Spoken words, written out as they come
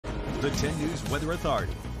The 10 News Weather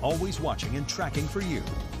Authority, always watching and tracking for you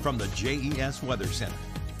from the JES Weather Center.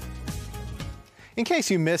 In case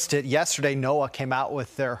you missed it, yesterday NOAA came out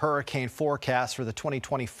with their hurricane forecast for the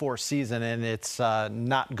 2024 season, and it's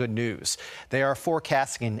not good news. They are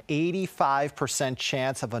forecasting an 85%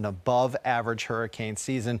 chance of an above-average hurricane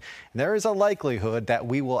season. And there is a likelihood that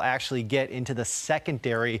we will actually get into the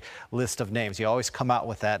secondary list of names. You always come out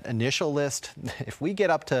with that initial list. If we get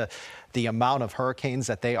up to the amount of hurricanes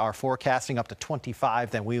that they are forecasting, up to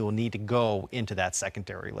 25, then we will need to go into that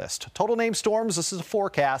secondary list. Total named storms, this is a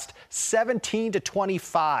forecast, 17 to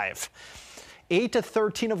 25. 8 to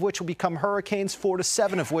 13 of which will become hurricanes, 4 to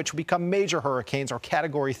 7 of which will become major hurricanes or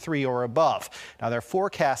Category 3 or above. Now, they're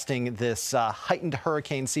forecasting this heightened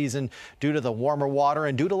hurricane season due to the warmer water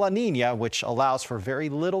and due to La Nina, which allows for very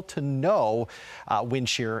little to no wind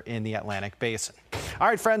shear in the Atlantic Basin. All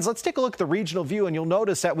right, friends, let's take a look at the regional view, and you'll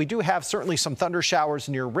notice that we do have certainly some thunder showers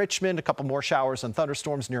near Richmond, a couple more showers and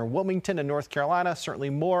thunderstorms near Wilmington and North Carolina, certainly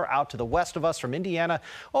more out to the west of us from Indiana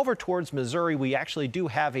over towards Missouri. We actually do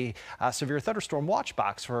have a severe thunderstorm watch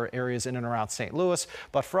box for areas in and around St. Louis,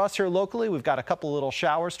 but for us here locally, we've got a couple little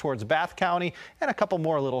showers towards Bath County and a couple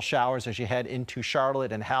more little showers as you head into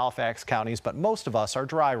Charlotte and Halifax counties, but most of us are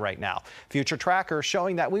dry right now. Future tracker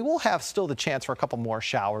showing that we will have still the chance for a couple more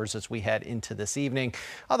showers as we head into this evening.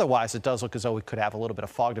 Otherwise, it does look as though we could have a little bit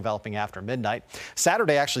of fog developing after midnight.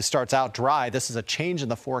 Saturday actually starts out dry. This is a change in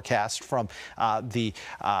the forecast from the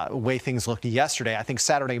way things looked yesterday. I think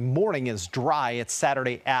Saturday morning is dry. It's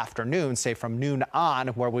Saturday afternoon, say from noon on,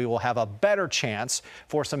 where we will have a better chance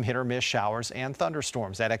for some hit or miss showers and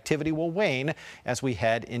thunderstorms. That activity will wane as we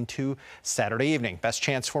head into Saturday evening. Best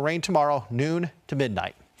chance for rain tomorrow, noon to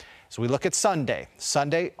midnight. So we look at Sunday.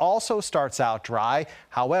 Sunday also starts out dry.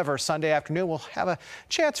 However, Sunday afternoon we'll have a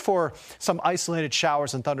chance for some isolated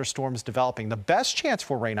showers and thunderstorms developing. The best chance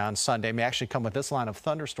for rain on Sunday may actually come with this line of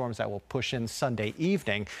thunderstorms that will push in Sunday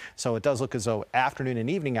evening. So it does look as though afternoon and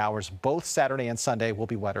evening hours, both Saturday and Sunday, will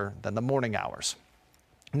be wetter than the morning hours.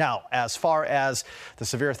 Now, as far as the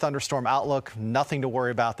severe thunderstorm outlook, nothing to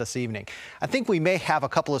worry about this evening. I think we may have a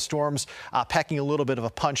couple of storms packing a little bit of a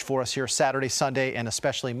punch for us here Saturday, Sunday, and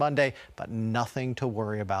especially Monday, but nothing to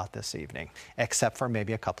worry about this evening, except for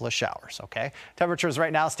maybe a couple of showers, okay? Temperatures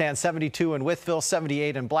right now stand 72 in Wytheville,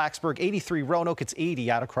 78 in Blacksburg, 83 Roanoke, it's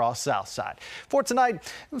 80 out across Southside. For tonight,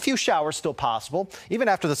 a few showers still possible. Even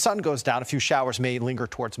after the sun goes down, a few showers may linger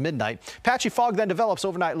towards midnight. Patchy fog then develops,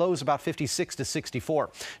 overnight lows about 56 to 64.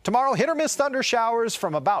 Tomorrow, hit or miss thunder showers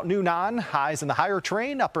from about noon on. Highs in the higher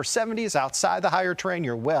terrain, upper 70s. Outside the higher terrain,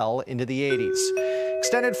 you're well into the 80s.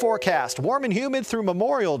 Extended forecast, warm and humid through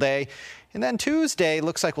Memorial Day. And then Tuesday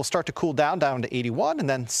looks like we'll start to cool down to 81 and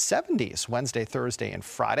then 70s Wednesday, Thursday, and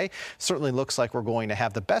Friday. Certainly looks like we're going to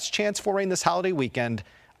have the best chance for rain this holiday weekend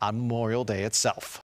on Memorial Day itself.